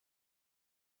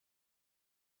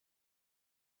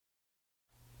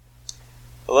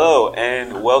Hello,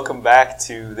 and welcome back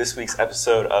to this week's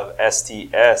episode of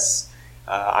STS.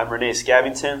 I'm Renee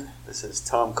Scavington. This is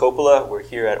Tom Coppola. We're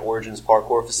here at Origins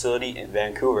Parkour Facility in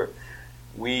Vancouver.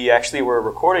 We actually were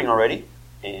recording already,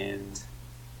 and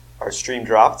our stream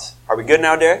dropped. Are we good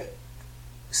now, Derek?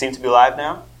 We seem to be live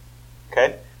now?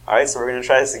 Okay. All right, so we're going to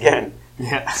try this again.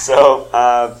 Yeah. So,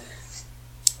 I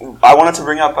wanted to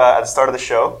bring up at the start of the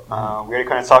show, we already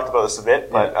kind of talked about this a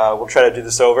bit, but we'll try to do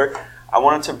this over. I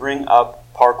wanted to bring up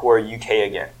Parkour UK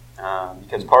again,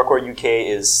 because Parkour UK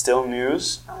is still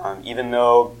news, even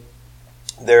though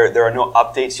there are no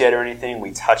updates yet or anything.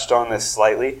 We touched on this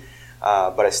slightly,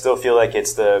 but I still feel like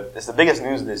it's the biggest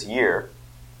news this year.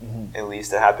 At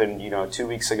least it happened 2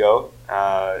 weeks ago,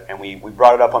 and we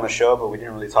brought it up on the show, but we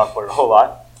didn't really talk about it a whole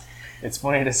lot. It's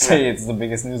funny to say it's the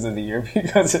biggest news of the year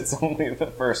because it's only the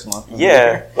first month.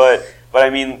 Yeah, but I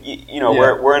mean,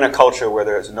 we're in a culture where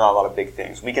there's not a lot of big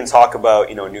things. We can talk about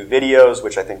new videos,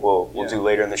 which I think we'll do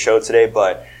later in the show today.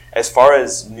 But as far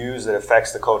as news that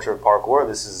affects the culture of parkour,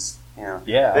 this is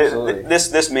absolutely.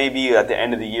 This may be at the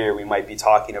end of the year we might be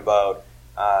talking about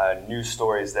news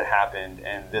stories that happened,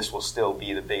 and this will still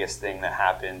be the biggest thing that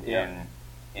happened in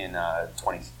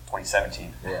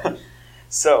 2017. Yeah.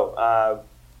 So.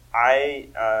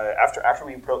 After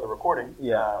we put out the recording,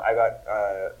 I got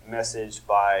messaged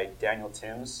by Daniel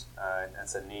Timms.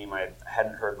 That's a name I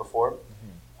hadn't heard before,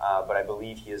 but I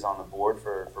believe he is on the board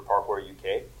for Parkour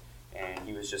UK, and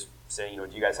he was just saying, do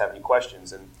you guys have any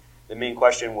questions? And the main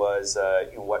question was,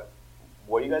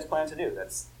 what do you guys plan to do?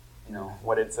 That's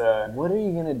what it's. What are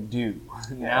you gonna do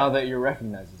now that you're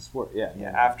recognized in sport?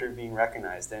 After being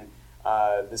recognized, and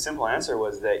the simple answer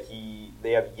was that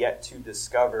they have yet to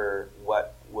discover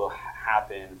what will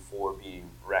happen for being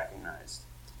recognized.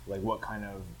 Like what kind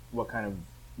of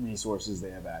resources they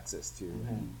have access to,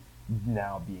 and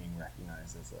now being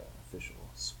recognized as an official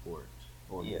sport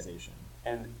organization.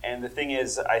 Yeah. And the thing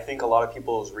is, I think a lot of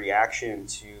people's reaction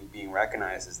to being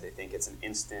recognized is they think it's an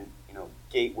instant,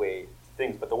 gateway to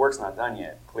things, but the work's not done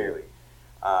yet, clearly.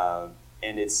 And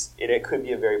it could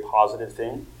be a very positive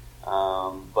thing.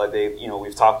 But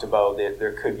we've talked about that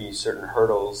there could be certain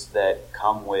hurdles that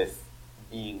come with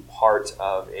being part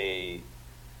of a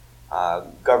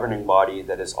governing body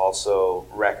that is also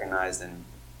recognized and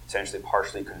potentially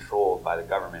partially controlled by the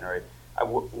government. Or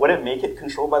would it make it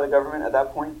controlled by the government at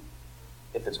that point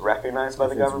if it's recognized by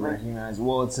the government? Recognized,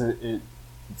 well, it's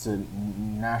a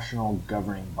national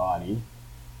governing body,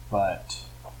 but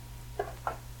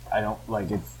I don't like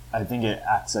it. I think it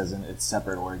acts as its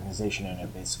separate organization, and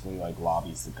it basically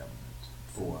lobbies the government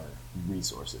for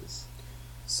resources.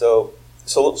 So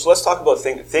let's talk about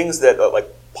things that are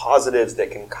positives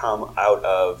that can come out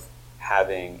of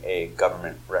having a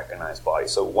government recognized body.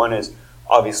 So one is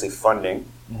obviously funding,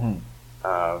 and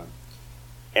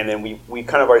then we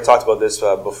kind of already talked about this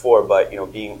before, but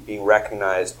being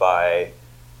recognized by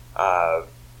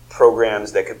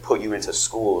programs that could put you into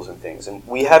schools and things. And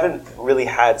we haven't really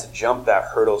had to jump that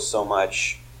hurdle so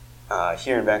much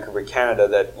here in Vancouver, Canada,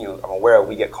 that I'm aware of.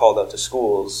 We get called out to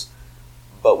schools,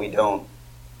 but we don't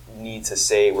need to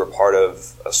say we're part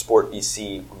of a Sport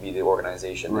BC would be the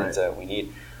organization that we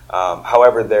need.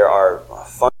 However, there are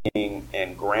funding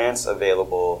and grants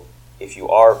available if you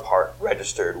are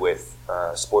registered with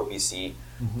Sport BC,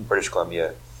 British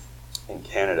Columbia, in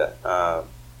Canada.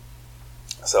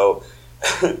 So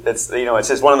it's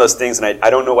just one of those things, and I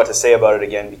don't know what to say about it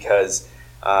again because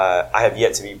I have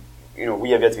yet to be we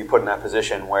have yet to be put in that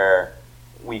position where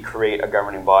we create a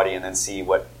governing body and then see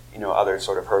what other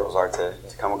sort of hurdles are to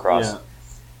come across.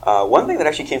 One thing that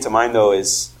actually came to mind though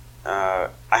is I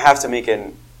have to make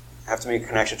a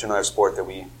connection to another sport that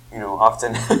we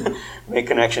often make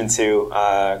connection to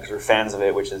because we're fans of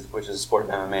it, which is the sport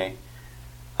of MMA.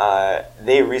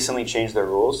 They recently changed their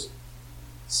rules,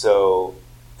 so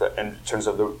in terms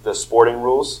of the sporting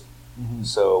rules,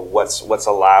 so what's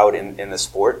allowed in the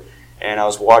sport. And I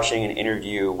was watching an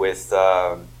interview with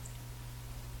John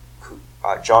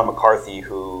McCarthy,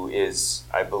 who is,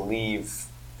 I believe,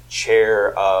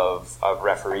 chair of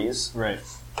referees. Right.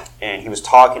 And he was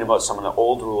talking about some of the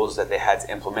old rules that they had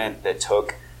to implement that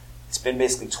it's been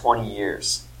basically 20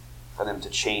 years for them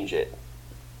to change it.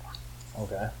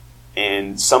 Okay.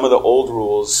 And some of the old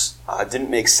rules didn't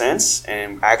make sense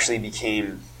and actually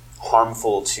became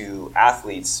harmful to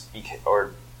athletes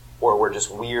or were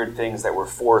just weird things that were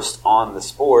forced on the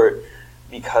sport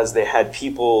because they had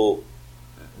people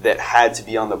that had to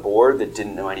be on the board that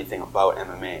didn't know anything about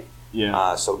MMA.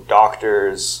 Yeah. So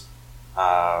doctors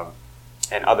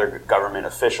and other government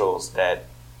officials that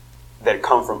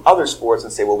come from other sports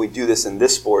and say, well, we do this in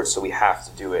this sport, so we have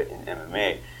to do it in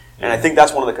MMA. And I think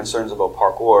that's one of the concerns about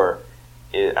parkour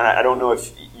and I don't know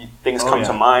if things come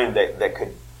to mind that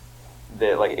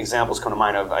like examples come to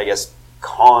mind of, I guess,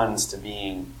 cons to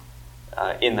being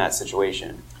in that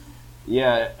situation.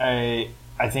 Yeah,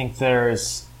 I think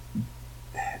there's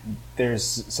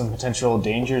some potential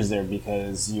dangers there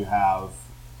because you have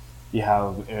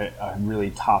a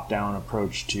really top-down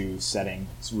approach to setting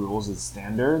rules and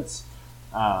standards,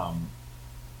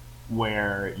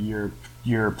 where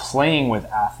you're playing with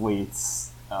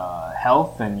athletes'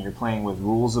 health, and you're playing with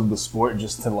rules of the sport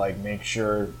just to like make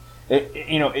sure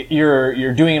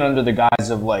you're doing it under the guise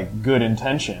of like good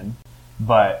intention,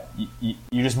 but you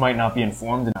just might not be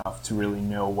informed enough to really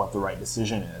know what the right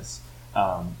decision is.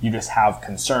 You just have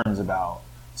concerns about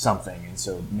something, and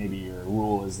so maybe your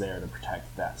rule is there to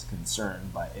protect that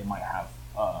concern, but it might have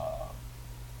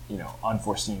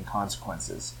unforeseen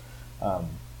consequences.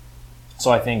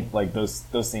 So I think like those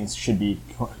things should be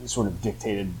sort of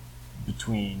dictated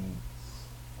between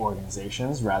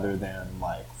organizations rather than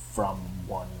like from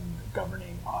one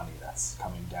governing body that's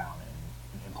coming down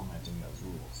and implementing those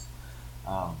rules.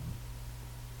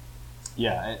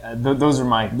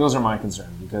 Those are my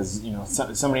concerns because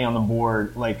somebody on the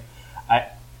board, like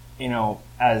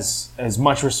as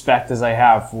much respect as I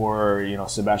have for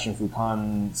Sebastian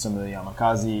Foucan, some of the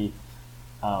Yamakaze,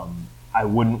 I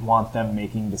wouldn't want them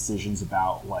making decisions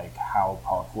about like how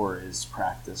parkour is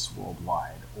practiced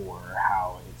worldwide or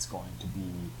how it's going to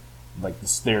be like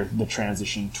the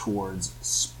transition towards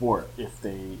sport if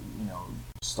they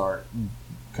start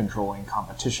controlling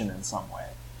competition in some way,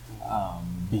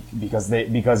 because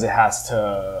it has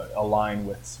to align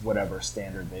with whatever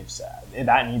standard they've set.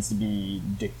 That needs to be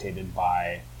dictated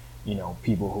by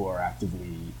people who are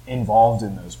actively involved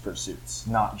in those pursuits,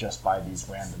 not just by these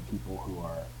random people who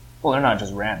are, well, they're not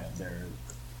just random, they're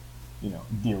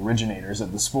the originators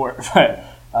of the sport. But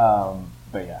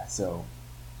yeah, so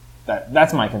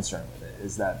that's my concern with it,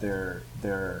 is that they're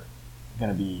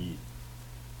going to be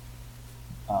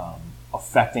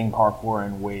affecting parkour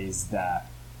in ways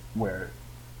where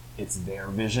it's their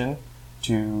vision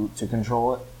to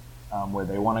control it, where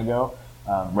they want to go,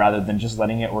 rather than just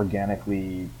letting it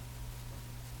organically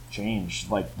change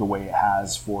like the way it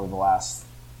has for the last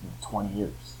 20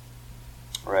 years.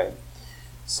 Right.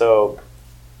 So,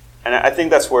 and I think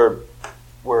that's where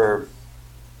we're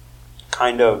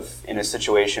kind of in a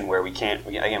situation where we can't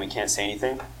say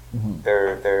anything. Mm-hmm.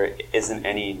 There isn't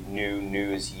any new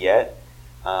news yet,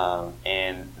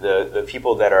 and the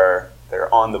people that are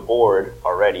on the board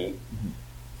already, mm-hmm.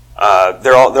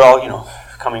 They're all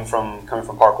coming from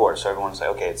parkour. So everyone's like,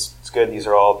 okay, it's good. These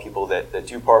are all people that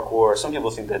do parkour. Some people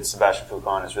think that Sebastian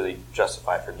Foucan is really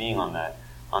justified for being on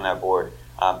that board.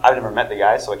 I've never met the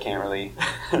guy, so I can't really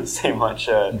say much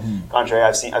mm-hmm. contrary.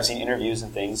 I've seen interviews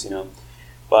and things,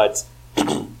 but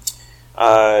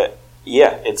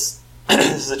it's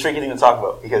this is a tricky thing to talk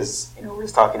about because we're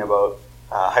just talking about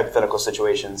hypothetical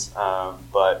situations.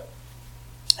 But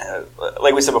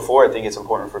like we said before, I think it's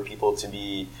important for people to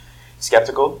be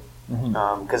skeptical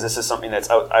because this is something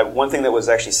that's out. One thing that was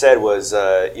actually said was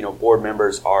board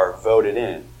members are voted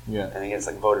in. Yeah, and again, it's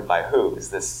like voted by who?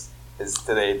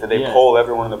 Do they poll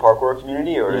everyone in the parkour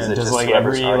community, or is it just like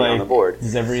whoever's already on the board?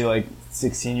 Does every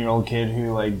 16-year-old kid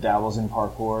who dabbles in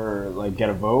parkour or get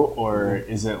a vote, or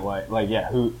mm-hmm. is it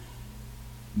who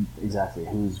exactly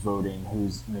who's voting?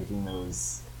 Who's making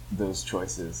those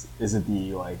choices? Is it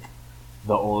the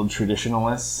old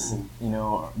traditionalists,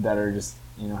 mm-hmm. That are just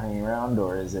hanging around,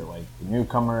 or is it the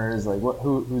newcomers?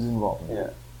 Who's involved in it? Yeah.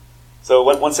 So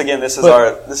once again, this is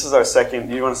our second.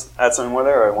 Do you want to add something more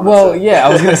there? Or I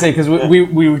was going to say because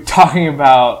we were talking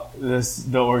about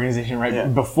the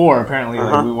organization before. Apparently,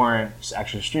 we weren't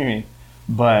actually streaming,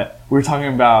 but we were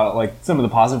talking about some of the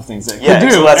positive things that it could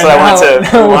do. So that's what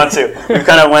I want to. We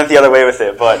kind of went the other way with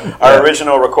it, but our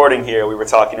original recording here, we were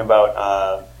talking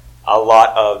about a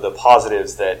lot of the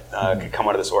positives that could come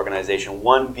out of this organization.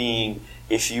 One being,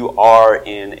 if you are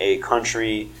in a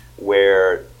country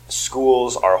where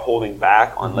schools are holding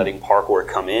back on letting parkour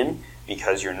come in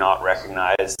because you're not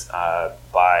recognized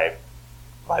by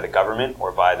the government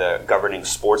or by the governing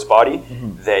sports body,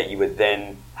 mm-hmm. that you would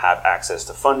then have access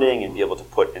to funding and be able to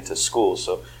put into schools.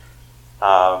 So,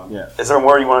 is there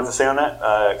more you wanted to say on that?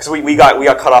 Because we got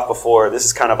cut off before. This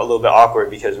is kind of a little bit awkward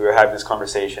because we were having this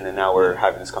conversation and now we're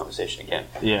having this conversation again.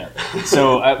 Yeah.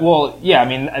 So,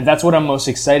 that's what I'm most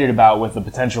excited about with the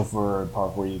potential for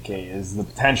Parkour UK is the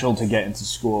potential to get into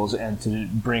schools and to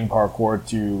bring parkour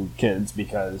to kids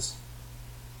because,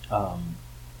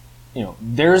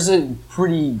 there's a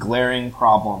pretty glaring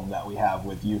problem that we have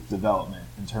with youth development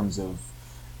in terms of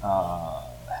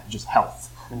just health.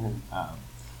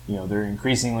 Mm-hmm. They're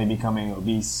increasingly becoming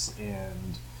obese,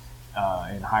 and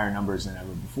in higher numbers than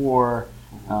ever before.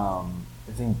 I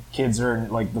think kids are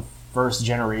like the first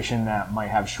generation that might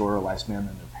have shorter lifespan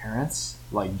than their parents,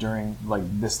 like during like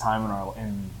this time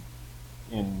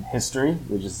in history,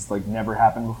 which is like never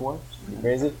happened before. It's pretty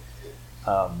crazy.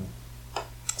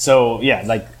 So yeah,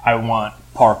 like I want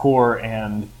parkour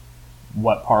and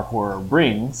what parkour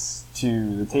brings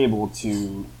to the table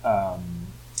to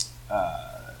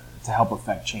help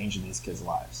affect change in these kids'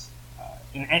 lives,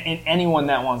 and anyone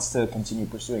that wants to continue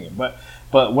pursuing it. But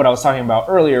what I was talking about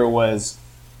earlier was,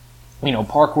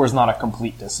 parkour is not a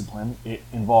complete discipline. It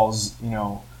involves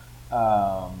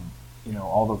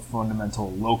all the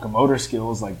fundamental locomotor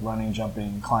skills like running,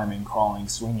 jumping, climbing, crawling,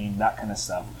 swinging, that kind of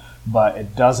stuff. But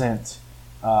it doesn't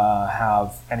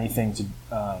have anything to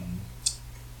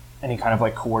any kind of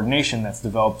like coordination that's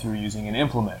developed through using an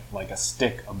implement like a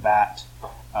stick, a bat,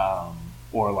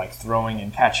 or like throwing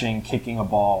and catching, kicking a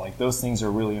ball. Like those things are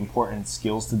really important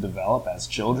skills to develop as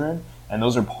children, and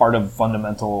those are part of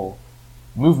fundamental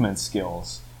movement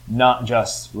skills, not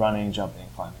just running, jumping,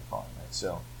 climbing, crawling. Right?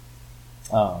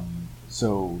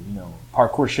 So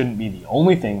parkour shouldn't be the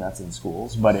only thing that's in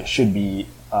schools, but it should be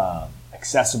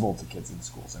accessible to kids in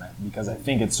schools, because I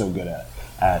think it's so good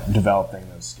at developing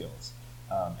those skills.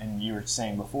 And you were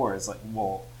saying before, it's like,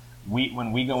 well,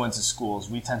 when we go into schools,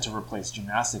 we tend to replace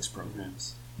gymnastics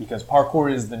programs because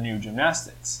parkour is the new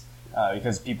gymnastics,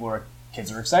 because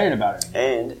kids are excited about it.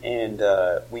 And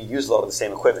we use a lot of the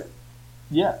same equipment.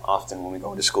 Yeah. Often when we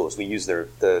go into schools, we use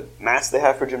the mats they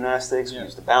have for gymnastics. We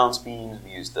use the balance beams.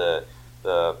 We use the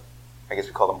I guess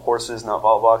we call them horses, not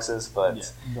vault boxes,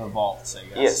 but the vaults, I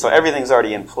guess. Yeah. So everything's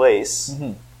already in place.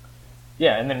 Mm-hmm.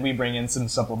 Yeah, and then we bring in some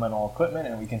supplemental equipment,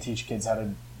 and we can teach kids how to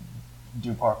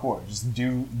do parkour. Just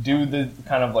do the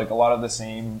kind of like a lot of the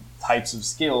same types of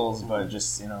skills, but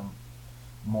just in a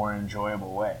more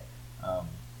enjoyable way.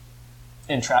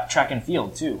 And track and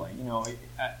field too. Like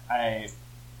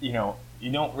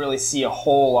you don't really see a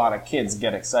whole lot of kids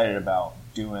get excited about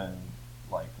doing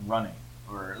like running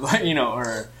or like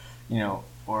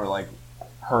or like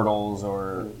hurdles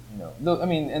or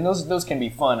and those can be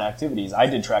fun activities. I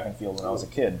did track and field when I was a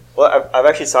kid. Well, I've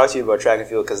actually talked to you about track and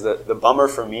field because the bummer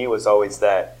for me was always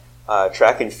that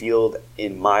track and field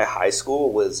in my high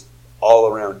school was all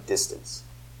around distance.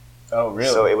 Oh, really?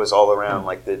 So it was all around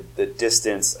like the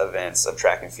distance events of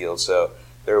track and field. So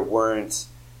there weren't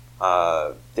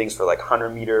things for like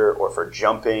 100-meter or for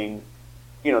jumping.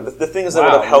 The things that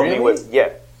would have helped me with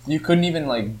You couldn't even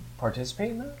like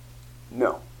participate in that?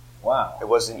 No. Wow. It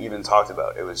wasn't even talked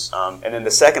about. It was, and then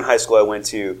the second high school I went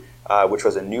to, which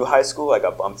was a new high school, I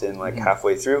got bumped in like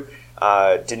halfway through.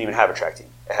 Didn't even have a track team.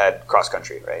 It had cross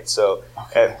country, right? So,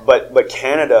 but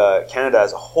Canada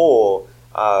as a whole,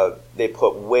 they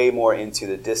put way more into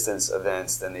the distance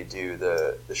events than they do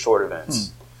the short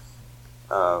events,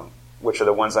 which are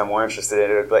the ones I'm more interested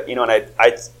in. But and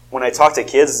I when I talk to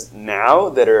kids now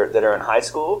that are in high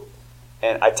school,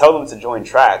 and I tell them to join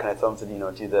track, and I tell them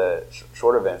to do the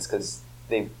short events because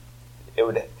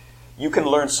you can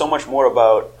learn so much more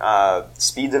about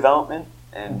speed development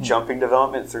and jumping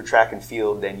development through track and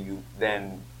field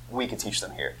than we could teach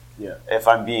them here. Yeah. If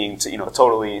I'm being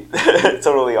totally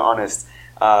totally honest,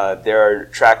 there are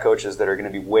track coaches that are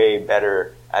going to be way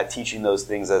better at teaching those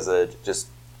things as a just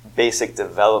basic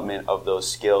development of those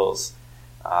skills.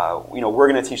 We're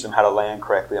going to teach them how to land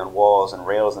correctly on walls and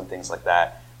rails and things like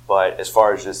that. But as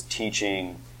far as just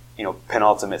teaching,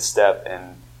 penultimate step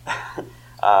and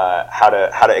how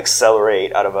to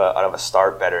accelerate out of a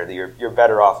start better, you're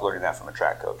better off learning that from a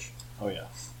track coach. Oh yeah,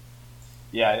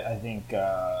 yeah. I think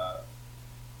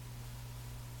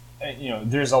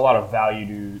there's a lot of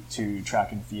value to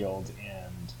track and field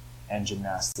and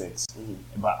gymnastics,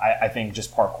 but I think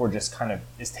just parkour just kind of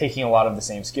is taking a lot of the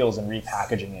same skills and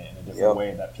repackaging it in a different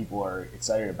way that people are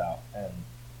excited about and.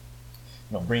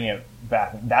 Bringing it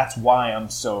back. That's why I'm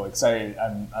so excited.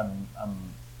 I'm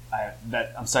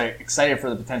so excited for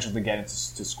the potential to get into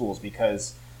schools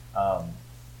because a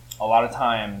lot of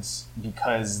times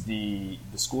because the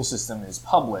school system is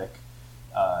public,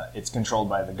 it's controlled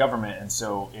by the government, and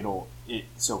so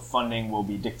so funding will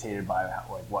be dictated by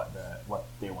what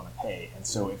they want to pay. And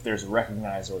so if there's a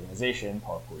recognized organization,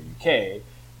 Parkour UK,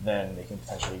 then they can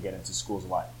potentially get into schools a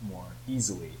lot more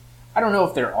easily. I don't know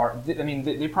if there are. I mean,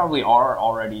 they probably are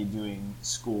already doing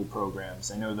school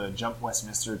programs. I know the Jump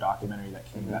Westminster documentary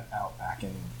that came out back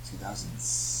in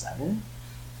 2007.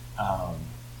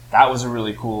 That was a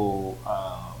really cool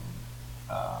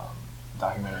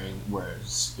documentary where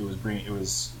it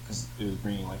was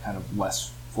bringing like kind of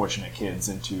less fortunate kids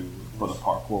into the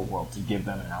parkour world to give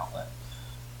them an outlet.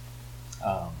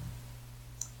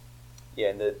 Yeah,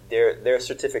 and their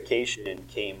certification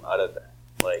came out of that.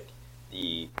 Like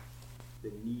the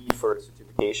need for a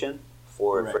certification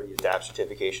for the ADAPT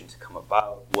certification to come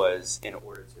about was in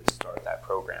order to start that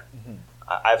program. Mm-hmm.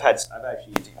 I've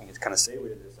actually, to kind of segue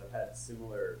to this, I've had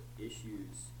similar issues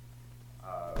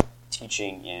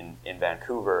teaching in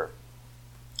Vancouver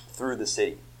through the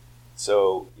city.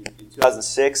 So in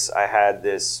 2006, I had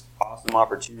this awesome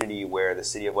opportunity where the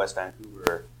city of West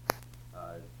Vancouver,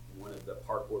 one of the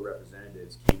park board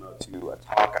representatives came out to a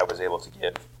talk I was able to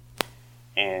give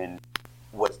and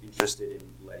was interested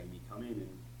in letting me come in and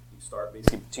start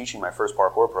basically teaching my first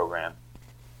parkour program.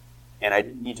 And I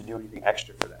didn't need to do anything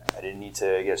extra for that. I didn't need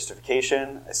to get a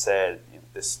certification. I said,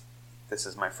 this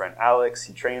is my friend Alex.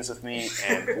 He trains with me,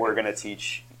 and we're going to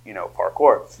teach,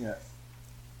 parkour. Yeah.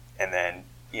 And then,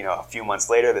 a few months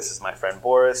later, this is my friend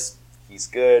Boris. He's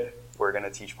good. We're going to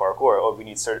teach parkour. Oh, we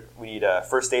need a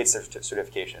first aid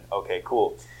certification. Okay,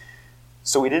 cool.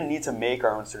 So we didn't need to make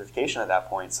our own certification at that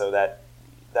point. So that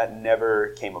never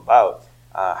came about.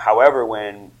 However,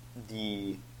 when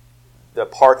the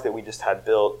park that we just had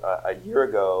built a year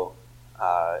ago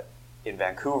in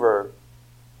Vancouver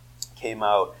came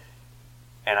out,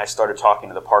 and I started talking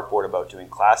to the park board about doing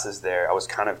classes there, I was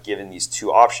kind of given these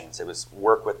two options. It was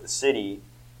work with the city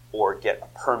or get a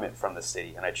permit from the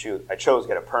city. And I chose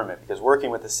get a permit because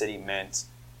working with the city meant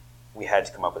we had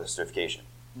to come up with a certification.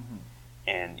 Mm-hmm.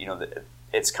 And,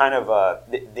 it's kind of,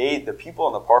 the people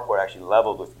on the park board actually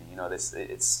leveled with me.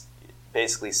 It's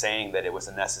basically saying that it was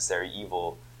a necessary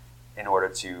evil in order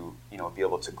to, be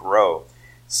able to grow.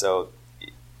 So,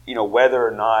 whether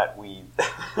or not we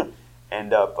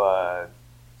end up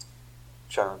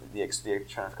trying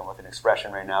to come up with an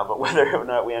expression right now, but whether or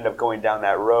not we end up going down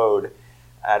that road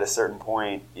at a certain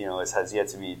point, it has yet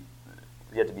to be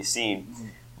seen. Mm-hmm.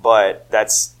 But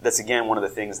that's again one of the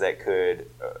things that could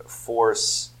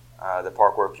force the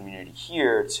parkour community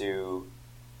here to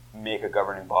make a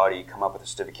governing body come up with a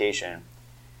certification.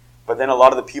 But then a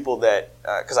lot of the people that,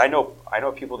 because I know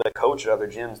people that coach at other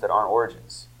gyms that aren't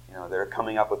Origins. They're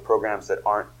coming up with programs that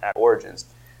aren't at Origins.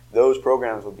 Those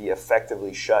programs would be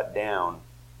effectively shut down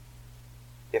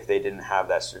if they didn't have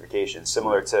that certification.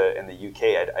 Similar to in the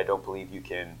UK, I don't believe you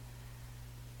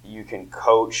can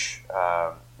coach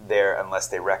there unless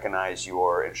they recognize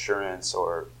your insurance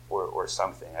or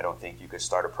something. I don't think you could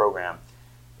start a program.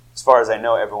 As far as I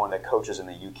know, everyone that coaches in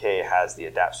the UK has the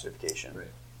ADAPT certification. Right.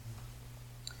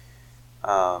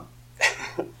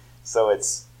 So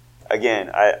it's,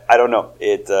 again, I don't know.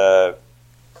 It's a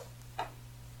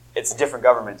different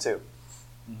government too.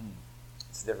 Mm-hmm.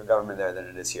 It's a different government there than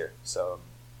it is here. So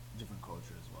different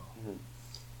culture as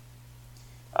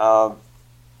well.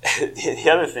 The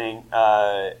other thing,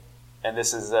 and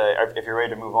this is if you're ready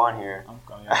to move on here.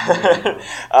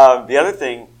 The other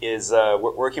thing is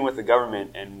working with the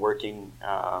government and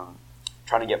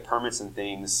trying to get permits and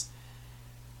things.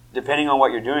 Depending on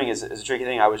what you're doing is a tricky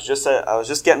thing. I was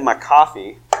just getting my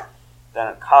coffee down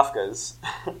at Kafka's,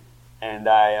 and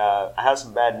I have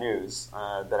some bad news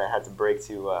that I had to break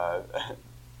to a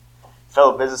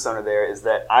fellow business owner there. Is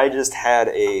that I just had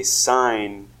a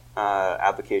sign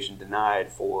application denied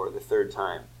for the third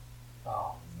time.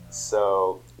 Oh.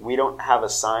 So we don't have a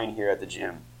sign here at the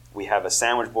gym. We have a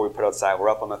sandwich board we put outside. We're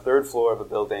up on the third floor of a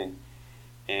building,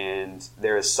 and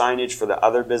there is signage for the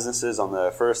other businesses on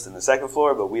the first and the second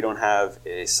floor, but we don't have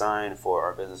a sign for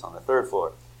our business on the third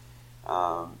floor.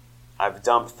 I've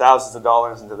dumped thousands of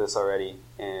dollars into this already,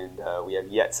 and we have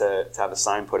yet to have a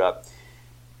sign put up.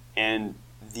 And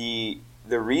the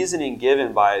reasoning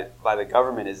given by the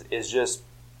government is just,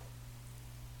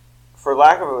 for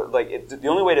lack of the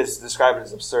only way to describe it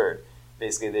is absurd.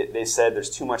 Basically, they said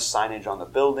there's too much signage on the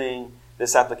building.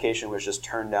 This application was just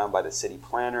turned down by the city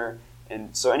planner.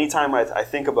 And so anytime I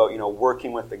think about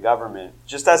working with the government,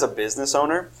 just as a business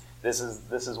owner, this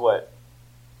is what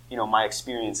my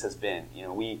experience has been.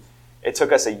 It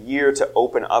took us a year to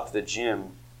open up the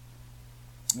gym.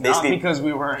 Not because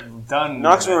we weren't done.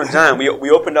 Not because we weren't done.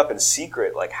 We opened up in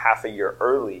secret like half a year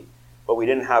early. But we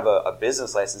didn't have a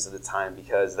business license at the time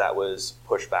because that was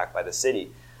pushed back by the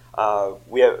city.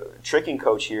 We have a tricking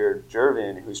coach here,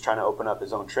 Jervin, who's trying to open up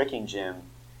his own tricking gym,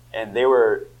 and they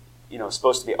were,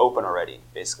 supposed to be open already,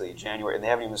 basically January, and they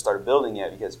haven't even started building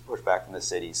yet because it's pushed back from the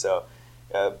city. So,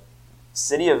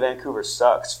 city of Vancouver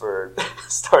sucks for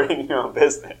starting your own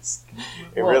business.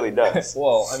 It really does.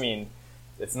 Well, I mean,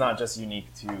 it's not just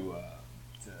unique to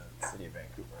the city of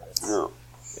Vancouver.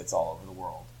 It's all over the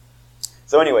world.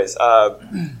 So anyways,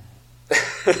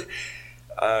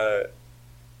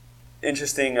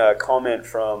 interesting comment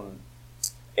from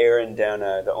Aaron down,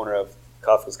 the owner of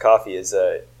Kafka's Coffee, is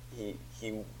he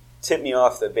tipped me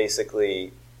off that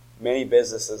basically many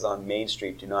businesses on Main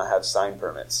Street do not have sign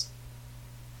permits.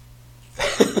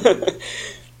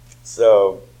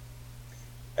 So,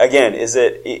 again, is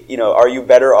it, are you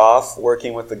better off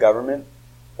working with the government,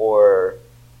 or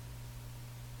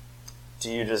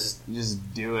do you just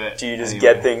do it? Do you just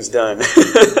get things done?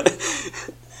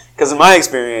 Because in my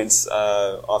experience,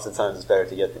 oftentimes it's better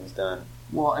to get things done.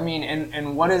 Well, I mean,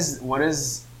 and what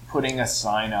is putting a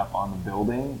sign up on the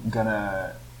building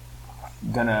gonna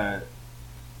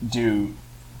do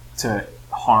to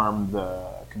harm the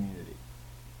community?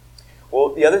 Well,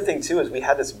 the other thing too is we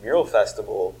had this mural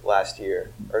festival last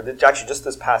year, or actually just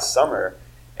this past summer,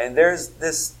 and there's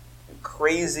this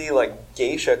crazy like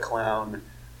geisha clown,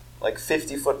 like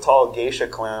 50-foot tall geisha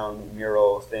clown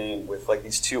mural thing with like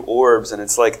these two orbs, and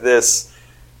it's like this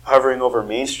hovering over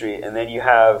Main Street, and then you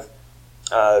have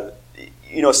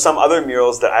some other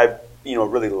murals that I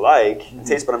really like and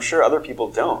taste, but I'm sure other people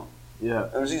don't. Yeah,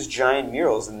 and there's these giant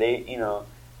murals, and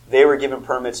they were given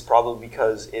permits probably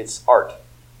because it's art.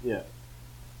 Yeah.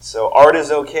 So art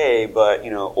is okay, but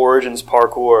Origins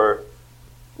Parkour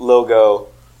logo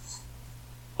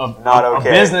not okay.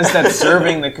 A business that's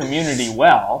serving the community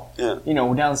well. Yeah.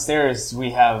 Downstairs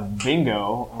we have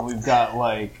bingo, and we've got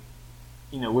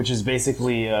which is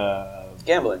basically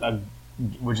gambling.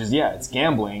 It's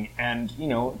gambling, and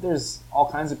there's all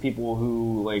kinds of people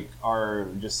who are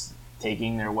just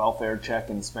taking their welfare check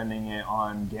and spending it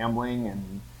on gambling,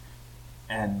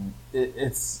 and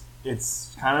it's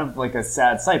kind of like a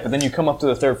sad sight. But then you come up to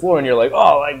the third floor and you're like,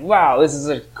 oh, wow, this is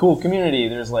a cool community.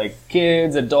 There's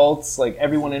kids, adults,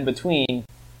 everyone in between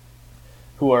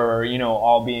who are,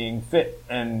 all being fit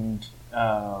and,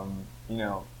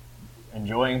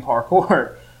 enjoying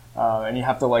parkour. And you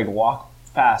have to walk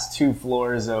past 2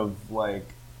 floors of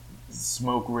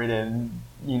smoke-ridden,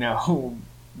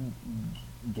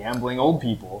 gambling old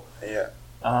people. Yeah.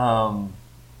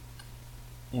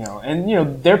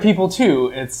 They're people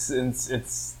too. It's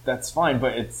that's fine,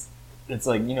 but it's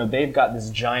they've got this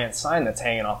giant sign that's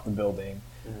hanging off the building,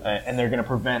 and they're going to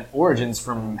prevent Origins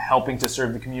from helping to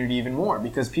serve the community even more,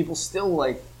 because people still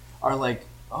are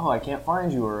oh, I can't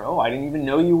find you, or oh, I didn't even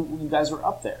know you guys were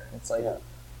up there. It's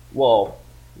well,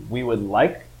 we would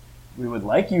like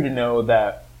you to know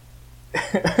that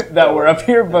that we're up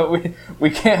here, but we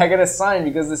can't. I got a sign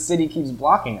because the city keeps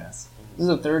blocking us. This is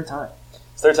the third time.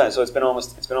 Third time, so it's been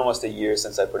almost a year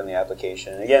since I put in the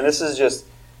application. And again, this is just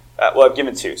I've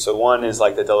given 2. So one is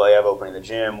the delay of opening the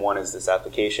gym. One is this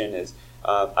application.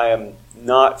 I am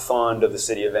not fond of the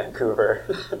city of Vancouver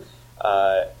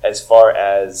as far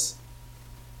as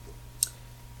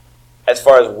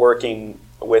working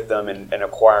with them and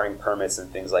acquiring permits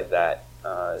and things like that.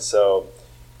 So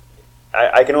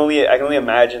I can only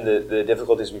imagine the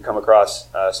difficulties we come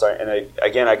across.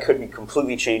 I could be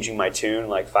completely changing my tune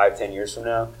 5-10 years from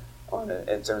now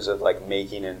in terms of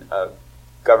making a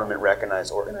government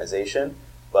recognized organization.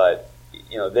 But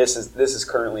this is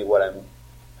currently what I'm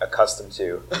accustomed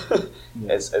to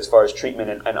as far as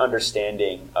treatment and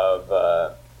understanding of.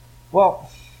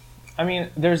 Well, I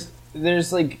mean, there's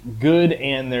good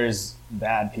and there's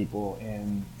bad people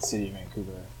in the city of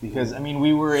Vancouver, because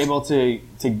we were able to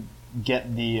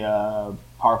get the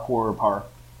parkour park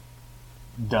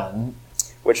done,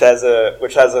 which has a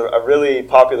really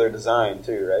popular design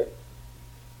too, right?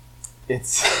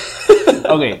 It's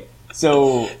okay.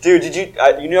 So, dude, did you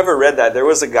never read that? There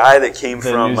was a guy that came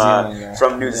from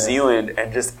New Zealand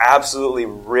and just absolutely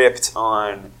ripped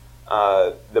on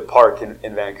the park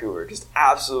in Vancouver. Just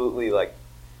absolutely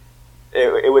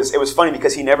it was funny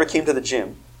because he never came to the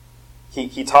gym.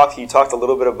 He talked a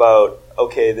little bit about,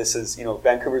 okay, this is,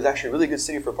 Vancouver is actually a really good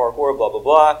city for parkour, blah, blah,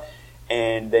 blah.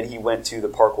 And then he went to the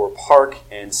parkour park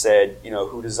and said,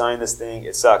 who designed this thing?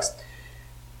 It sucks.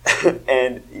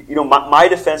 And, my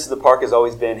defense of the park has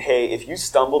always been, hey, if you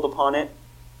stumbled upon it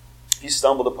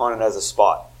as a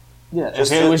spot. Yeah,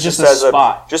 if it was just a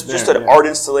spot. Just an art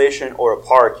installation or a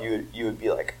park, you would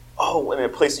be like, oh, in a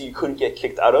place that you couldn't get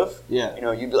kicked out of. Yeah.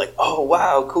 You'd be like, oh,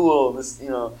 wow, cool, this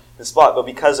spot. But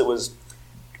because it was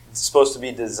supposed to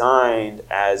be designed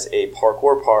as a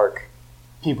parkour park,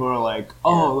 people are like,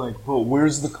 oh, well,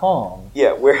 where's the Kong?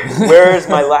 Yeah, where is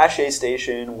my lache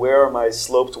station? Where are my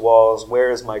sloped walls? Where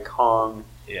is my Kong?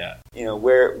 Yeah.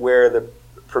 Where are the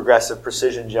progressive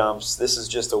precision jumps? This is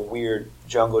just a weird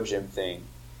jungle gym thing.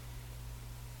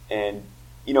 And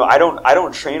I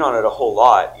don't train on it a whole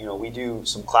lot. We do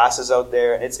some classes out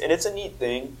there, and it's a neat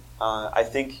thing. I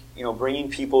think bringing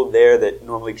people there that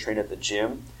normally train at the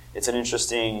gym, it's an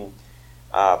interesting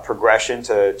progression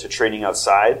to training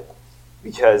outside.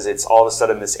 because it's all of a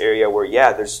sudden this area where,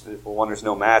 there's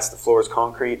no mats, the floor is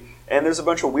concrete, and there's a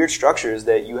bunch of weird structures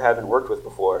that you haven't worked with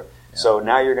before. Yeah. So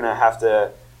now you're going to have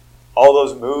to, all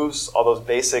those moves, all those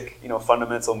basic,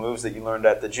 fundamental moves that you learned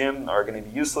at the gym are going to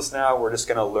be useless now. We're just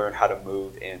going to learn how to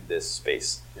move in this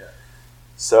space. Yeah.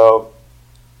 So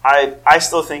I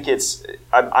still think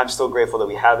I'm still grateful that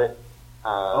we have it.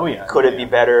 Could it be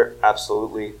better?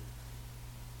 Absolutely.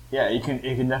 Yeah, it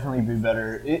can definitely be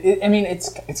better.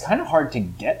 It's kind of hard to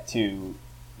get to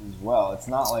as well. It's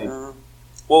not like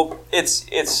well, it's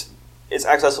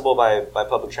accessible by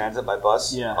public transit, by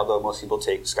bus. Yeah. Although most people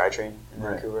take SkyTrain in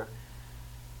Vancouver.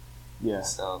 Yeah.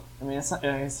 So it's not.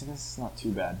 I guess it's not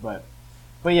too bad, but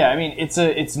yeah.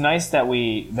 It's nice that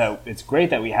it's great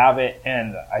that we have it,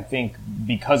 and I think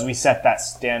because we set that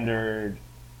standard.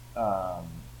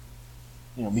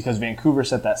 Because Vancouver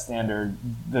set that standard,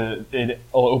 it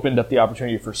opened up the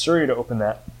opportunity for Surrey to open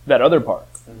that other park,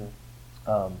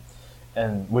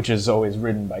 and which is always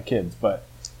ridden by kids. But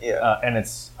and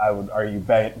I would argue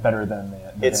better than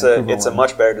the it's Vancouver a one.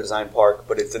 much better designed park,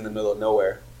 but it's in the middle of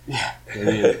nowhere. Yeah, it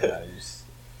is.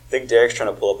 I think Derek's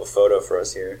trying to pull up a photo for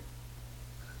us here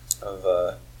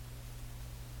of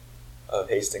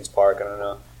Hastings Park. I don't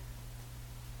know.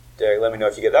 Derek, let me know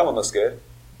if you get that one. Looks good.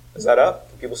 Is that up?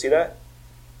 Can people see that?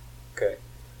 Okay.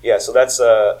 Yeah, so that's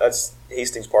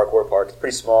Hastings Parkour Park. It's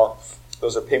pretty small.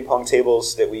 Those are ping pong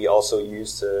tables that we also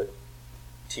use to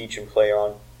teach and play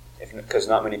on, because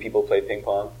not many people play ping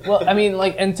pong. Well,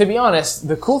 and to be honest,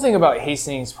 the cool thing about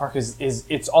Hastings Park is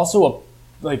it's also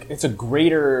it's a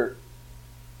greater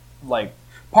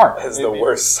park. That's the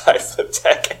worst side flip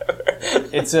tech ever.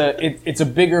 It's a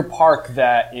bigger park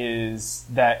that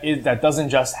doesn't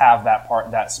just have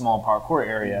that small parkour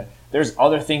area. There's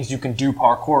other things you can do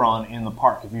parkour on in the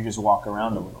park if you just walk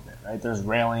around a little bit, right? There's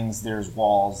railings, there's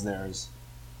walls, there's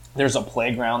a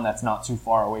playground that's not too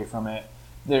far away from it.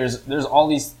 There's all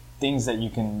these things that you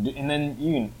can do, and then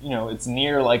it's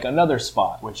near another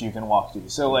spot which you can walk to.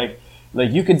 So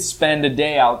you could spend a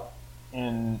day out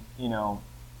in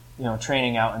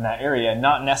training out in that area,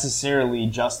 not necessarily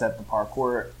just at the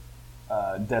parkour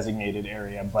designated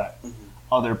area, but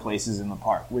other places in the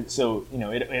park. So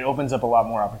it opens up a lot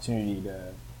more opportunity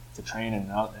to train in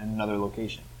another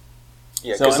location.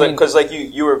 Yeah, because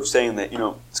you were saying that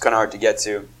it's kind of hard to get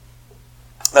to.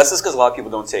 That's just because a lot of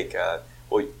people don't take.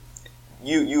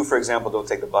 You for example don't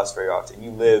take the bus very often.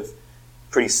 You live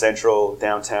pretty central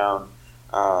downtown.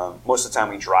 Most of the time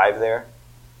we drive there.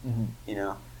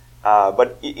 Mm-hmm.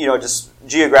 But just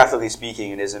geographically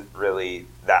speaking, it isn't really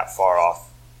that far off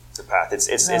the path. It's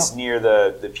near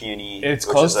the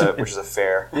PNE, which is a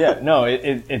fair. Yeah, no,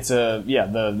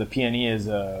 the PNE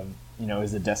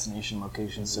is a destination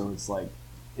location, so it's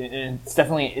it's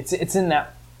definitely it's in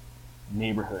that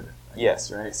neighborhood.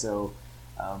 Yes, right. So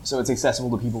it's accessible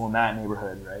to people in that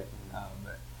neighborhood, right?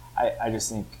 But I just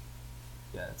think.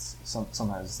 Yeah, it's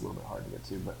sometimes it's a little bit hard to get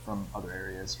to, but from other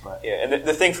areas. But yeah, and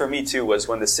the thing for me too was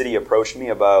when the city approached me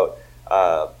about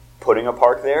putting a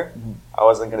park there, I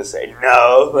wasn't going to say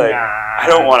no. I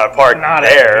don't want a park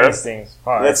there. Hastings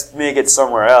Park. Let's make it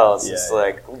somewhere else. Yeah, it's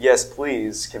yes,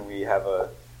 please. Can we have a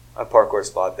parkour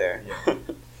spot there? Yeah,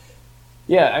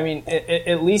 yeah,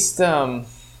 at least at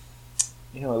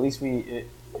least we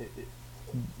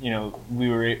we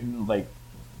were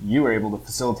you were able to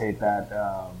facilitate that.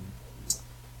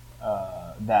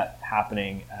 That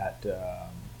happening at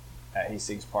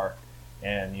Hastings Park,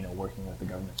 and working with the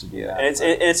government to do that. And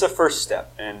it's a first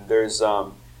step. And there's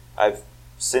I've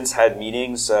since had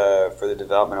meetings for the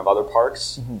development of other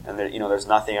parks, and there's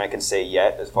nothing I can say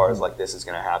yet as far as this is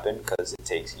going to happen because it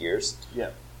takes years. Yeah.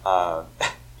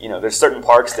 There's certain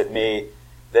parks that may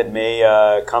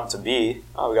come to be.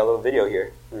 Oh, we got a little video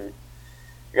here. We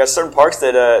got certain parks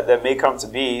that may come to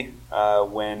be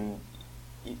when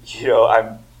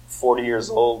I'm 40 years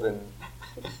old and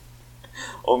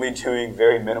only doing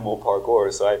very minimal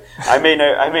parkour, so I may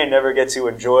never get to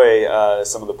enjoy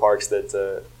some of the parks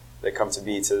that come to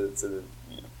be to the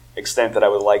extent that I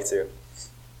would like to.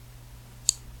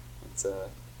 So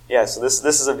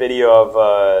this is a video of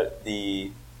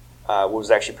what was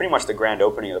actually pretty much the grand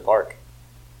opening of the park,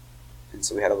 and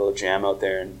so we had a little jam out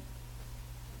there, and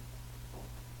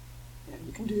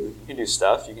you can do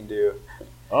stuff. You can do.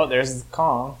 Oh, there's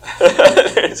Kong.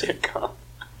 There's your Kong.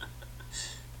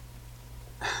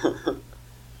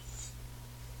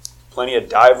 Plenty of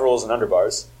dive rolls and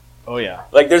underbars. Oh yeah.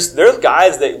 There's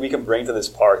guys that we can bring to this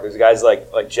park. There's guys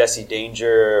like Jesse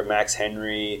Danger, Max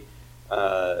Henry,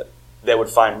 that would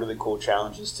find really cool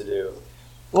challenges to do.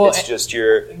 Well, it's just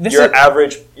your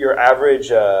average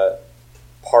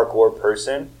parkour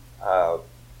person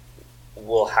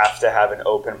will have to have an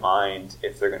open mind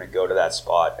if they're going to go to that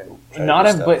spot and try Not to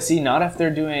if, do but stuff. see, not if they're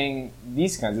doing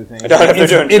these kinds of things. Not if they're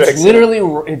doing tricks, it's literally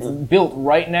it's built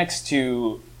right next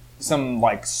to some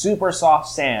like super soft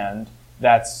sand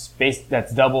that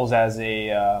doubles as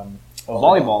a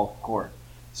volleyball court.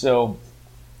 So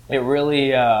it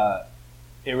really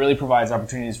provides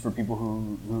opportunities for people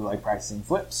who like practicing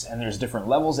flips, and there's different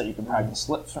levels that you can practice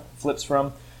flips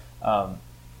from.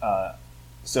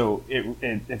 So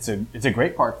it's a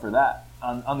great park for that.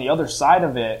 On the other side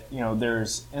of it,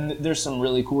 there's some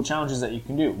really cool challenges that you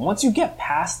can do. Once you get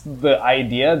past the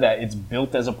idea that it's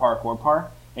built as a parkour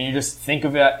park, and you just think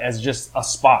of it as just a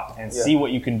spot and see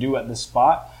what you can do at the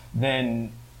spot,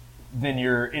 then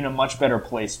you're in a much better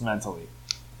place mentally.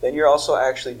 Then you're also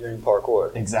actually doing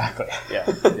parkour. Exactly. Yeah,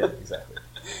 exactly.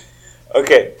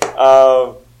 Okay.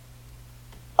 I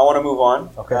want to move on.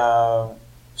 Okay.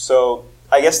 So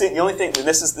I guess the only thing, and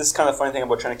this is kind of the funny thing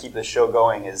about trying to keep this show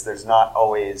going, is there's not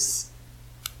always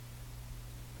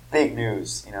big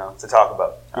news, to talk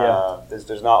about. Yeah.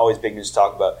 There's not always big news to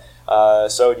talk about.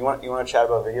 So you want to chat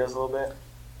about videos a little bit?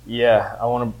 Yeah, I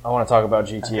want to talk about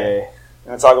GTA. Okay. You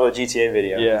want to talk about the GTA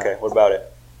video? Yeah. Okay. What about it?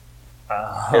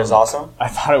 It was awesome. I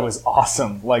thought it was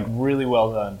awesome, like really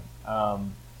well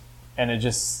done, and it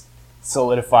just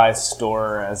solidifies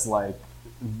Store as like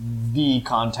the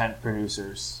content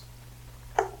producers.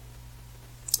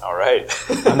 All right.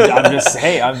 I'm just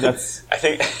that's. I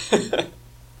think.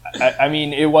 I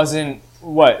mean, it wasn't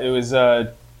what it was.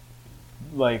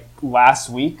 Like last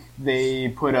week, they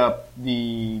put up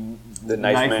the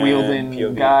knife wielding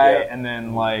POV, guy, yeah. and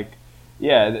then like.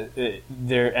 Yeah,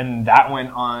 there and that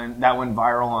went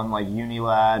viral on like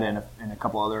Unilad and a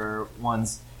couple other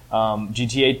ones.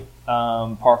 GTA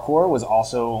parkour was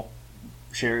also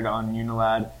shared on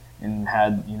Unilad and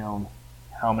had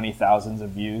how many thousands of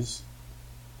views.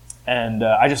 And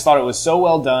I just thought it was so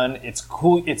well done. It's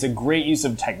cool. It's a great use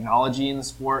of technology in the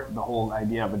sport. The whole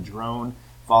idea of a drone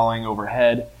following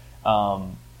overhead. I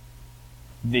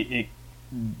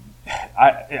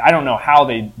don't know how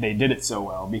they did it so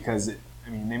well because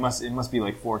it must be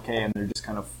like 4K and they're just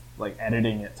kind of like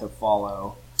editing it to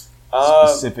follow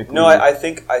specifically. No, I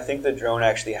think the drone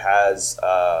actually has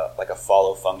like a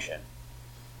follow function.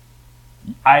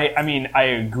 I mean I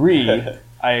agree,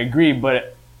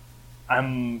 but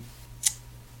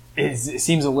it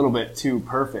seems a little bit too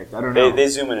perfect. I don't know. They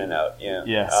zoom in and out. Yeah.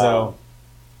 Yeah.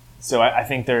 So I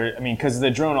think because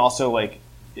the drone also like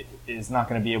is not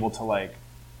going to be able to like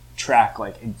track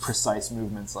like precise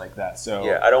movements like that. So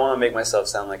yeah, I don't want to make myself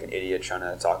sound like an idiot trying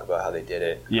to talk about how they did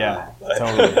it. Yeah,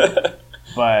 totally.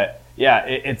 But yeah,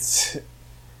 it's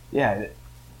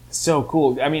so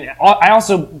cool. I mean, I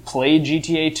also played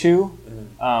GTA 2,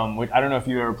 which I don't know if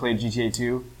you ever played GTA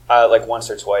 2. Like once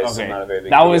or twice. Okay. I'm not a very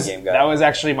big video game guy. That was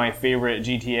actually my favorite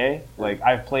GTA. Like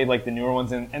I've played like the newer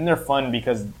ones and they're fun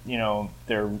because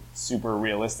they're super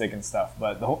realistic and stuff.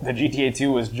 But the GTA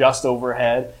 2 was just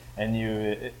overhead. And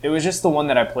it was just the one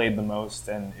that I played the most,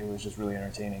 and it was just really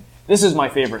entertaining. This is my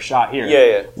favorite shot here.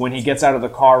 Yeah. When he gets out of the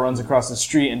car, runs across the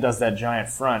street, and does that giant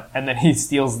front, and then he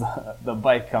steals the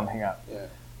bike coming up.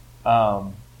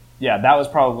 Yeah. That was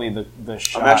probably the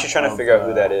shot. I'm actually trying to figure out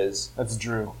who that is. That's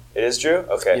Drew. It is Drew?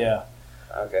 Okay. Yeah.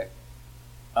 Okay.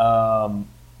 How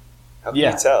can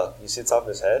you tell? You see the top of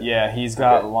his head? Yeah, he's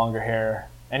got longer hair,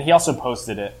 and he also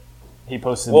posted it. He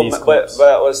posted these but clips.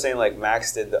 I was saying like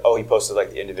Max did he posted like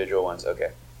the individual ones.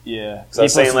 Okay. Yeah. So I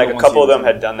was saying like a couple of them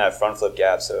had done that front flip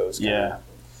gap, so it was kinda...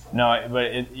 No,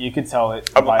 but you could tell it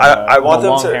I want the them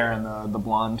long to, hair and the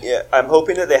blonde. Yeah, I'm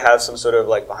hoping that they have some sort of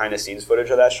like behind the scenes footage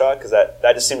of that shot because that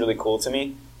just seemed really cool to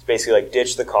me. It's basically like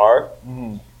ditch the car,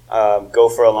 go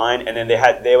for a line, and then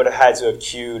they would have had to have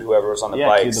cued whoever was on the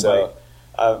bike. So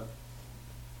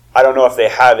I don't know if they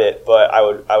have it, but I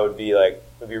would be like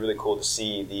it would be really cool to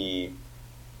see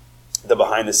the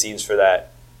behind the scenes for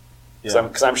that.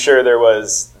 Because I'm sure there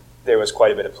was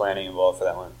quite a bit of planning involved for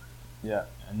that one. Yeah,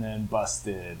 and then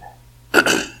Busted.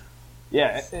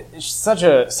 Yeah, it's such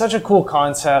a cool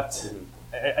concept.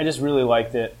 I just really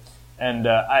liked it, and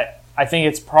I think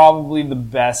it's probably the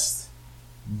best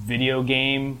video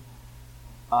game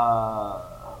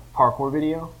parkour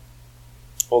video.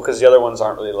 Well, because the other ones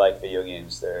aren't really like video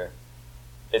games.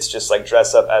 It's just like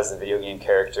dress up as the video game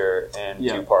character and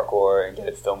do parkour and get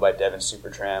it filmed by Devin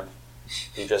Supertramp,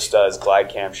 who just does glide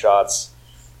cam shots,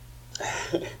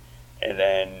 and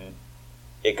then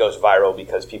it goes viral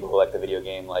because people who like the video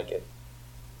game like it.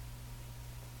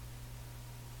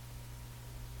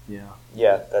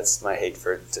 Yeah, that's my hate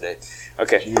for today.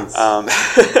 Okay.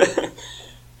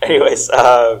 Anyways,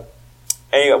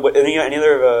 any other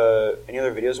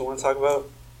videos we want to talk about?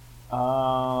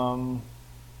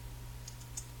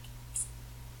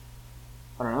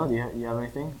 I don't know. Do you have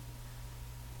anything?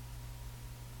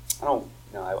 I don't.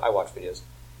 No, I watch videos.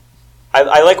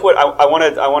 I like what I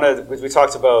wanted. We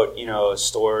talked about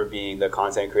Store being the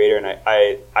content creator, and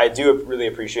I do really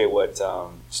appreciate what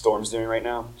Storm's doing right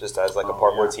now, just as like a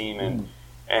parkour team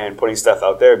and putting stuff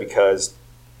out there. Because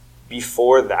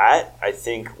before that, I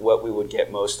think what we would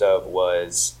get most of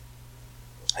was,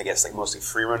 I guess, like mostly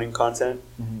free running content.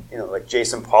 Like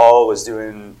Jason Paul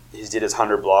did his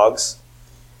 100 blogs,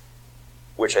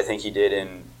 which I think he did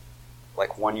in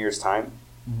like 1 year's time.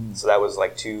 So that was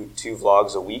like two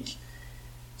vlogs a week.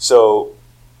 So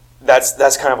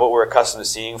that's kind of what we're accustomed to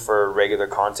seeing for regular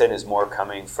content, is more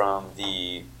coming from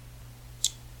the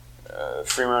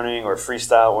free running or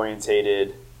freestyle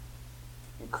orientated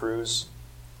crews.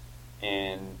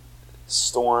 And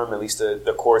Storm, at least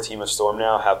the core team of Storm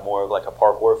now, have more of like a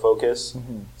parkour focus.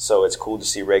 So it's cool to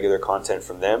see regular content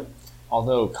from them.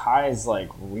 Although Kai's like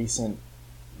recent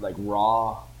like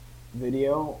raw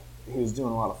video, he was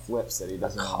doing a lot of flips that he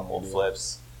doesn't. A couple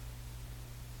flips.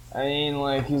 I mean,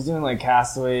 like he was doing like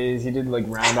castaways. He did like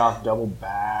round off double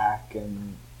back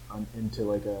and into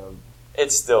like a.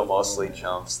 It's still mostly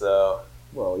jumps though.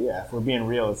 Well, yeah. If we're being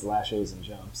real, it's lashes and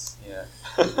jumps. Yeah.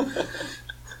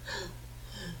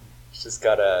 Just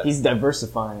gotta. He's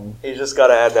diversifying. He's just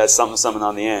gotta add that something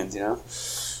on the end,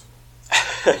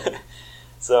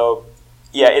 So,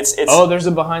 yeah, it's. Oh, there's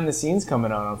a behind the scenes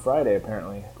coming on Friday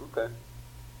apparently. Okay.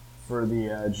 For the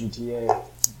GTA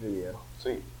video.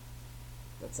 Sweet.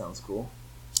 That sounds cool.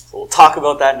 So we'll talk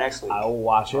about that next week. I will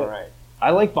watch it. All right.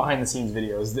 I like behind the scenes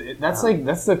videos.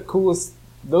 That's the coolest.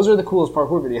 Those are the coolest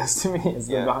parkour videos to me. Is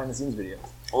the behind the scenes videos.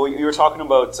 Well, you were talking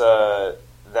about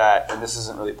that, and this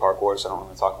isn't really parkour, so I don't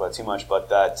want to talk about it too much. But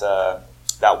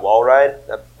that wall ride,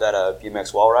 that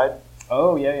BMX wall ride.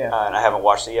 Oh yeah. And I haven't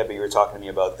watched it yet, but you were talking to me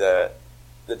about the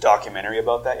documentary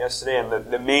about that yesterday. And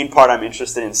the main part I'm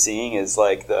interested in seeing is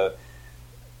like the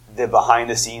behind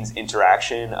the scenes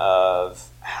interaction of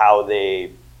how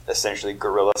they essentially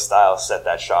guerrilla style set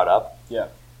that shot up. Yeah.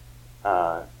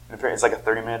 It's like a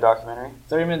 30-minute documentary.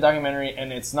 30-minute documentary,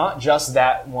 and it's not just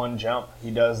that one jump.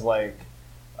 He does like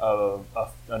a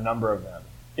number of them.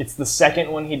 It's the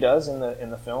second one he does in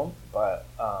the film, but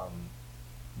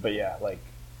yeah, like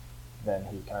then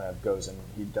he kind of goes and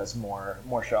he does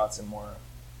more shots and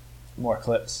more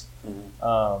clips.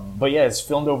 But yeah, it's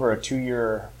filmed over a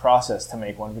 2-year process to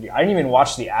make one video. I didn't even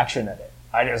watch the action edit.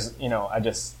 I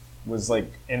just was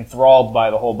like enthralled by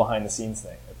the whole behind the scenes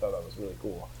thing. I thought that was really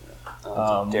cool.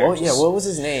 What was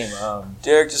his name?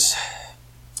 Derek just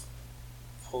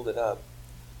pulled it up.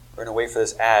 We're gonna wait for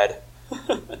this ad.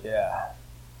 Yeah,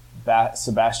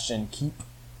 Sebastian Keep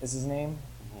is his name.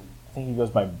 I think he goes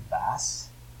by Bass.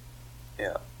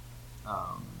 Yeah.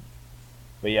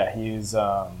 But yeah, he's.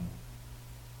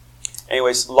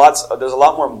 Anyways, there's a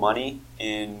lot more money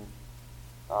in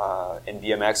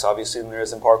BMX obviously than there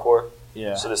is in parkour.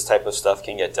 Yeah. So this type of stuff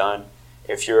can get done.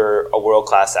 If you're a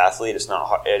world-class athlete, it's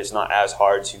not as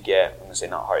hard to get. I'm going to say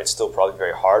not hard. It's still probably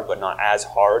very hard, but not as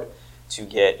hard to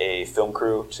get a film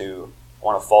crew to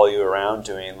want to follow you around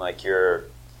doing like your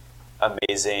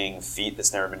amazing feat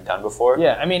that's never been done before.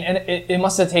 Yeah, I mean, and it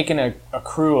must have taken a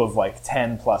crew of like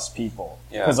 10 plus people.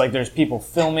 Yeah. Because like there's people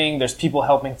filming, there's people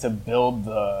helping to build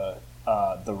the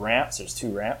ramps. There's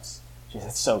 2 ramps. Jeez,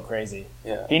 that's so crazy.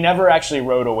 Yeah. He never actually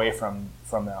rode away from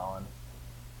that on.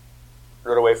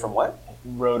 Rode away from what?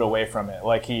 Rode away from it.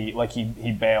 Like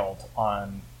he bailed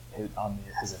on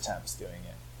his attempts doing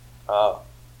it. Oh.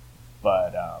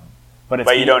 But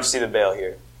you don't see the bail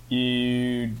here.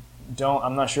 You don't.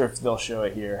 I'm not sure if they'll show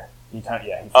it here. He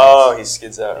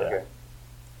skids out. Yeah. Okay.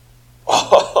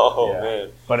 Oh yeah. man.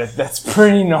 But that's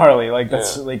pretty gnarly. Like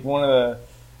that's like one of the.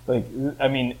 Like, I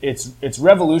mean, it's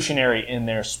revolutionary in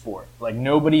their sport. Like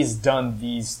nobody's done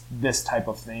this type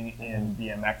of thing in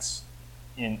BMX,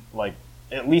 in like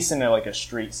at least in a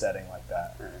street setting like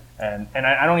that. And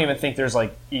I don't even think there's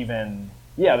like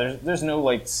there's no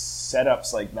like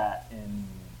setups like that in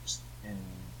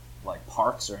like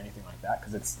parks or anything like that,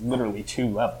 because it's literally 2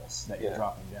 levels that you're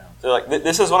dropping down. So like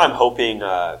this is what I'm hoping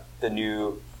the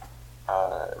new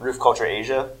Roof Culture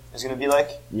Asia is going to be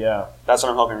like. Yeah. That's what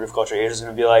I'm hoping Roof Culture Asia is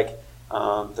going to be like.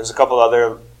 There's a couple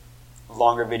other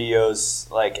longer videos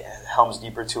like Helm's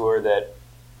Deeper Tour that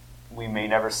we may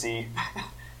never see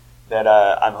that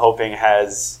I'm hoping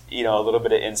has a little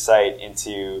bit of insight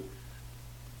into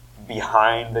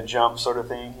behind the jump sort of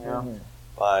thing, Mm-hmm.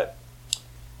 But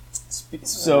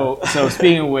so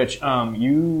speaking of which,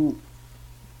 you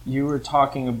were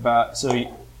talking about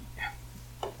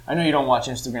I know you don't watch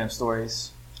Instagram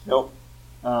stories. Nope.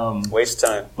 Waste of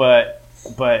time. But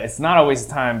it's not a waste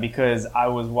of time, because I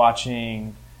was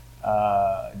watching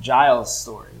Giles'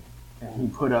 story, and he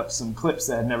put up some clips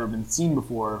that had never been seen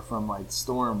before from like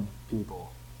Storm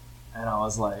people, and I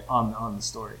was like on the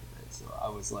story. Right? So I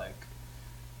was like,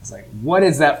 what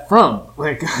is that from?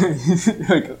 Like,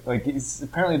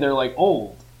 apparently they're like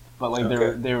old, but like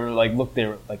they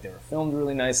were filmed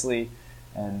really nicely,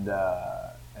 and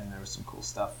there was some cool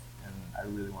stuff. I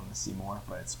really wanted to see more,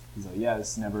 but he's like, yeah,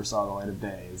 this never saw the light of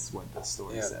day, is what the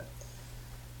story said.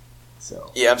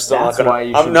 So yeah, I'm still not gonna.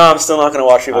 I'm still not gonna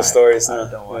watch people's stories. No,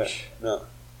 don't watch. No.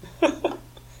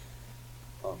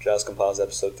 Giles compiles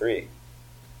episode 3.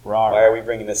 Rawr. Why are we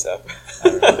bringing this up?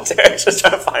 Derek's just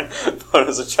trying to find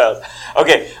photos of Giles.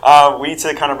 Okay, we need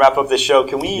to kind of wrap up this show.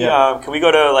 Can we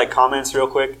go to like comments real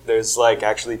quick? There's like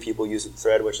actually people using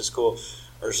Thread, which is cool.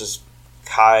 Or it's just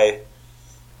Kai.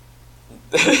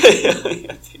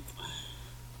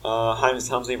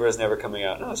 Helmsleeper is never coming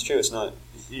out. No, it's true. It's not.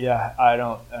 Yeah, I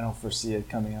don't foresee it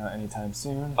coming out anytime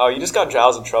soon. Oh, you just got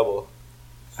Giles in trouble.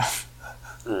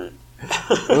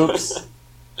 Oops.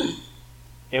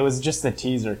 It was just a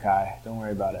teaser, Kai. Don't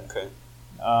worry about it. Okay.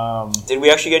 Did we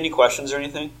actually get any questions or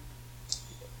anything?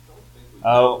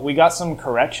 We got some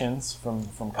corrections from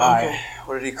Kai. Okay.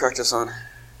 What did he correct us on?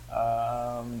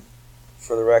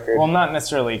 For the record. Well, not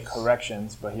necessarily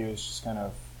corrections, but he was just kind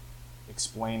of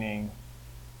explaining.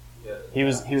 Yeah, he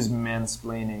was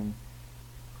mansplaining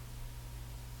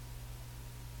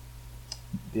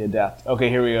the adapt. Okay,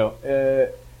 here we go.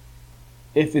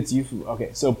 If it's youth,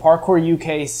 okay. So Parkour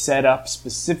UK set up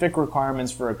specific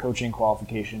requirements for a coaching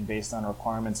qualification based on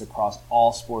requirements across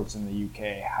all sports in the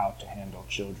UK, how to handle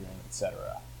children,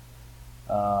 etc.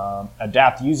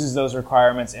 Adapt uses those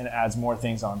requirements and adds more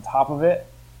things on top of it.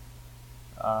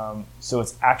 So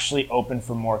it's actually open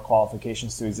for more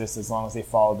qualifications to exist as long as they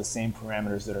follow the same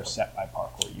parameters that are set by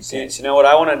Parkour UK. So now what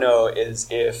I want to know is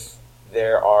if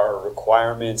there are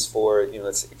requirements for,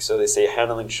 so they say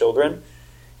handling children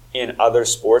in other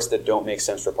sports that don't make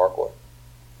sense for parkour.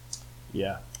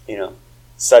 Yeah.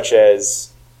 Such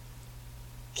as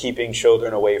keeping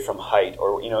children away from height,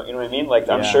 or you know what I mean? Like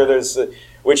I'm sure there's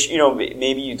which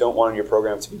maybe you don't want in your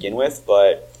program to begin with,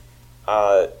 but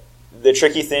the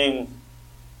tricky thing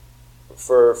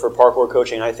for parkour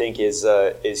coaching, I think, is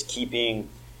keeping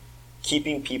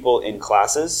people in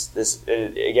classes. This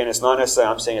again, it's not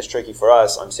necessarily I'm saying it's tricky for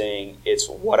us. I'm saying it's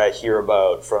what I hear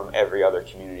about from every other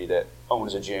community that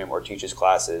owns a gym or teaches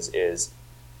classes is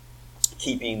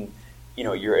keeping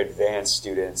your advanced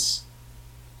students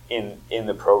in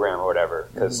the program or whatever,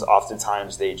 because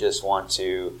oftentimes they just want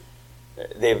to.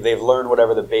 They've learned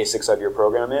whatever the basics of your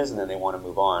program is, and then they want to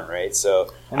move on, right?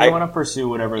 So and they want to pursue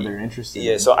whatever they're interested in.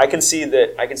 Yeah, so I can see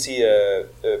that. I can see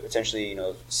potentially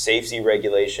safety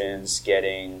regulations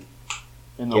getting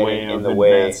in the way of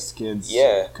advanced kids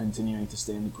continuing to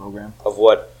stay in the program of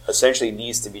what essentially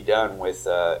needs to be done with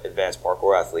advanced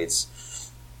parkour athletes.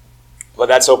 But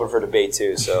that's open for debate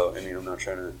too. So I mean, I'm not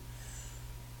trying to.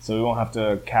 So we won't have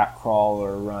to cat crawl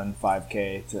or run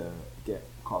 5K to get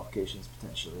qualifications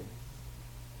potentially.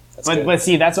 But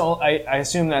see, that's all. I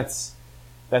assume that's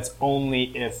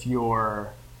only if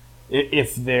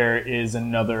if there is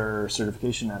another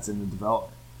certification that's in the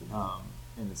development,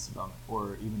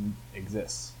 or even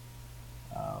exists.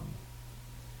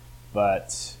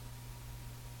 But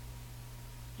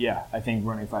yeah, I think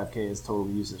running 5K is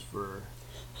totally useless for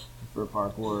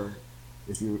parkour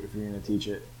if you're going to teach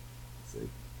it. It's like,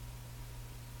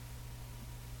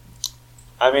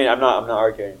 I mean, I'm not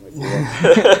arguing with you.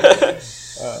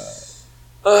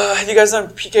 Have you guys done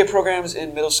PK programs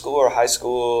in middle school or high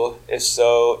school? If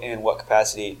so, in what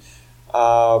capacity?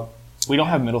 We don't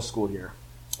have middle school here.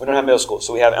 We don't have middle school.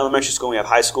 So we have elementary school and we have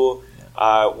high school.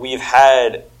 Yeah. We've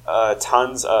had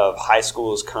tons of high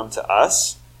schools come to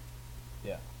us.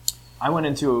 Yeah. I went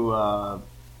into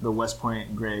the West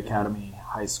Point Gray Academy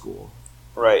High School.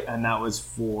 Right. And that was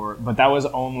but that was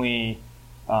only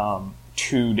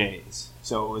 2 days.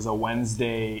 So it was a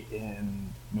Wednesday in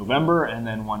November and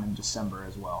then one in December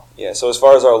as well. Yeah, so as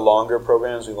far as our longer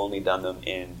programs, we've only done them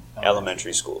in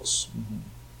elementary schools. Mm-hmm.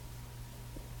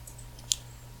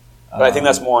 But I think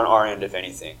that's more on our end, if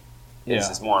anything.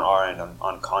 It's more on our end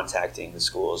on contacting the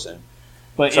schools and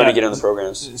trying to get in the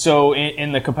programs. So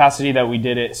in the capacity that we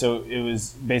did it, so it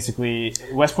was basically,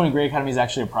 West Point Gray Academy is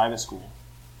actually a private school.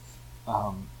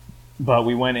 But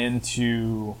we went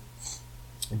into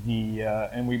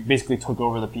and we basically took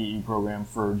over the PE program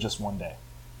for just one day.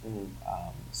 Mm-hmm.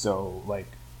 So like,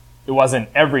 it wasn't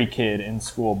every kid in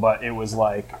school, but it was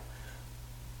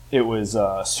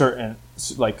certain,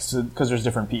 because there's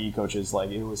different PE coaches, like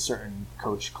it was certain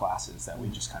coach classes that we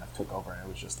just kind of took over, and it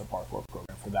was just the parkour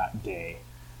program for that day.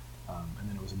 And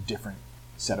then it was a different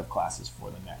set of classes for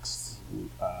the next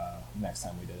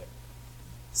time we did it.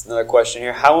 It's another question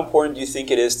here. How important do you think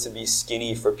it is to be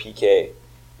skinny for PK?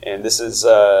 And this is,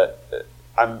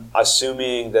 I'm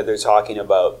assuming that they're talking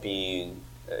about being,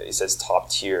 it says top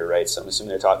tier, right? So I'm assuming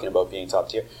they're talking about being top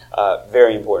tier.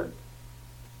 Very important.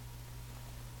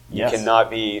 Yes.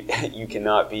 You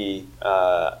cannot be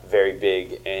very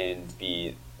big and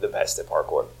be the best at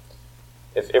parkour.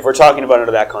 If we're talking about it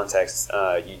in that context,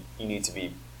 you need to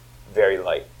be very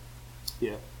light.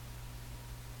 Yeah.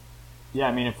 Yeah,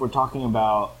 I mean, if we're talking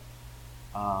about...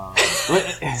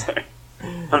 Sorry.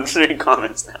 I'm just reading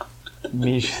comments now.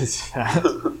 Misha's fat.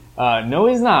 No,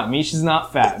 he's not. Misha's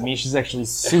not fat. Misha's actually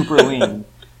super lean.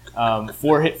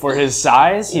 For his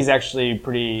size, he's actually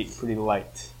pretty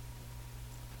light.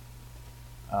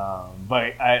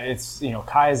 But it's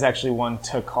Kai is actually one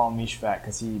to call Misha fat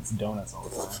because he eats donuts all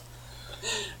the time.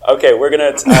 Okay, we're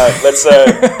gonna let's.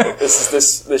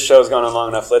 This show's gone on long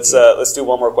enough. Let's do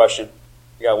one more question.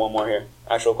 We got one more here.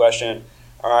 Actual question.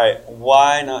 All right.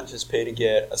 Why not just pay to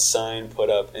get a sign put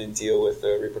up and deal with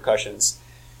the repercussions?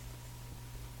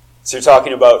 So you're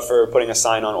talking about for putting a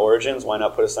sign on Origins. Why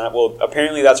not put a sign up? Well,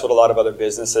 apparently that's what a lot of other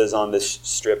businesses on this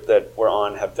strip that we're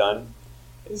on have done.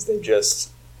 Is they've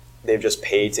just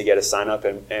paid to get a sign up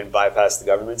and bypass the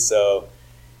government. So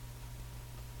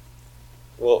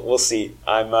we'll see.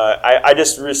 I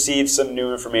just received some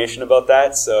new information about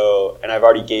that. So, and I've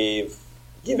already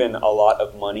given a lot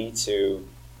of money to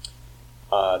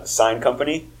the sign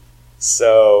company.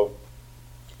 So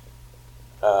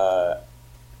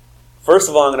first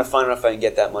of all, I'm going to find out if I can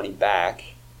get that money back,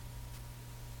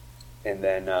 and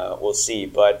then we'll see.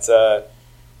 But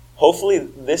hopefully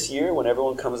this year, when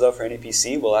everyone comes out for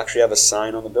NAPC, we'll actually have a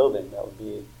sign on the building.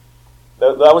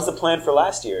 That was the plan for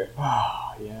last year.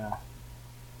 Oh, yeah.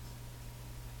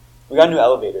 We got a new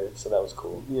elevator, so that was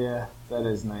cool. Yeah, that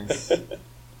is nice.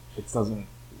 It doesn't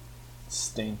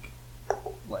stink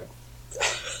like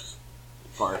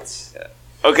farts. Yeah.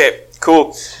 Okay,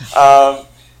 cool.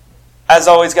 As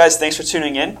always, guys, thanks for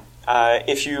tuning in.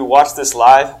 If you watched this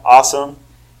live, awesome.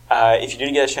 If you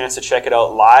didn't get a chance to check it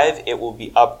out live, it will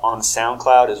be up on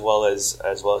SoundCloud as well as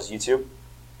YouTube.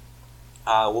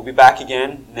 We'll be back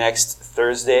again next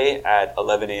Thursday at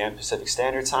 11 a.m. Pacific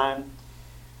Standard Time.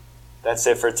 That's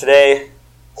it for today.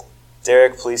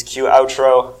 Derek, please cue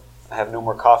outro. I have no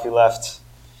more coffee left.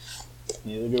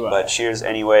 Neither do I. But cheers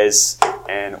anyways,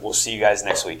 and we'll see you guys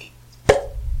next week.